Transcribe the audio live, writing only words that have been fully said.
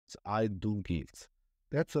I do gifts.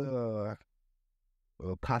 That's a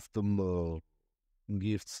custom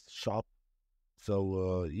gifts shop.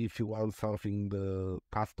 So if you want something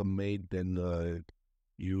custom made, then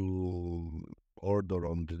you order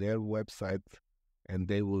on their website, and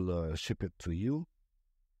they will ship it to you.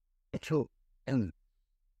 So, and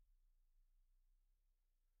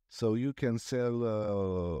so you can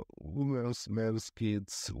sell women's, men's,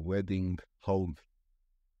 kids, wedding, home.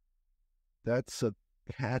 That's a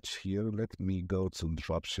catch here. Let me go to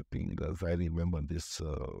dropshipping, as I remember this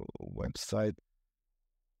website.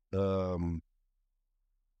 Um,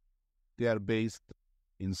 they are based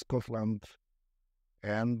in Scotland,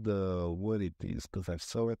 and where it is, because I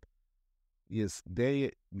saw it. Yes,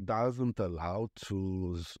 they doesn't allow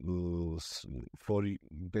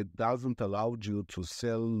they doesn't allow you to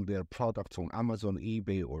sell their products on Amazon,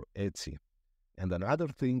 eBay, or Etsy. And another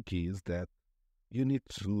thing is that you need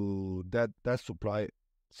to that supplier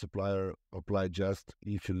apply just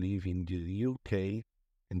if you live in the UK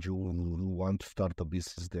and you want to start a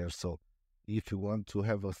business there. So if you want to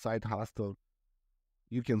have a side hustle,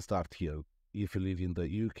 you can start here if you live in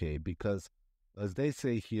the UK, because as they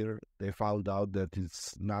say here, they found out that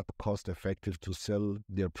it's not cost effective to sell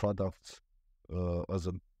their products as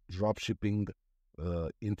a dropshipping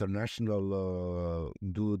international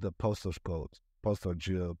do the postage post.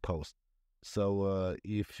 So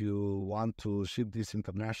if you want to ship this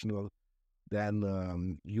international,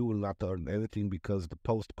 then you will not earn anything because the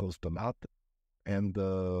post costs a lot, and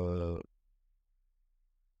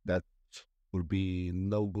that will be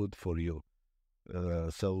no good for you.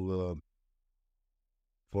 So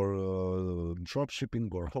for drop shipping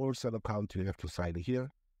or wholesale account, you have to sign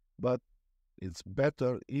here, but it's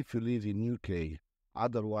better if you live in UK.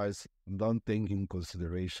 Otherwise, don't take in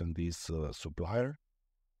consideration this supplier.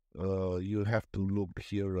 You have to look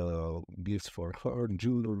here, gifts for her,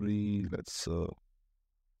 jewelry. Let's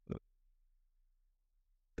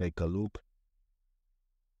take a look.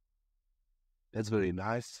 That's very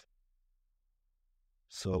nice.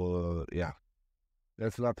 So, yeah,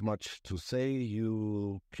 there's not much to say.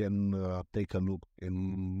 You can take a look in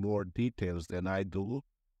more details than I do.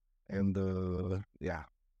 And yeah,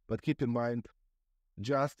 but keep in mind,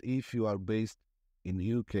 just if you are based in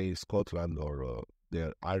UK, Scotland, or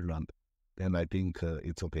there Ireland, then I think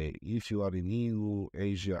it's okay. If you are in EU,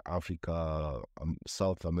 Asia, Africa,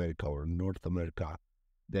 South America, or North America,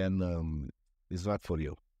 then it's not for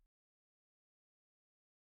you.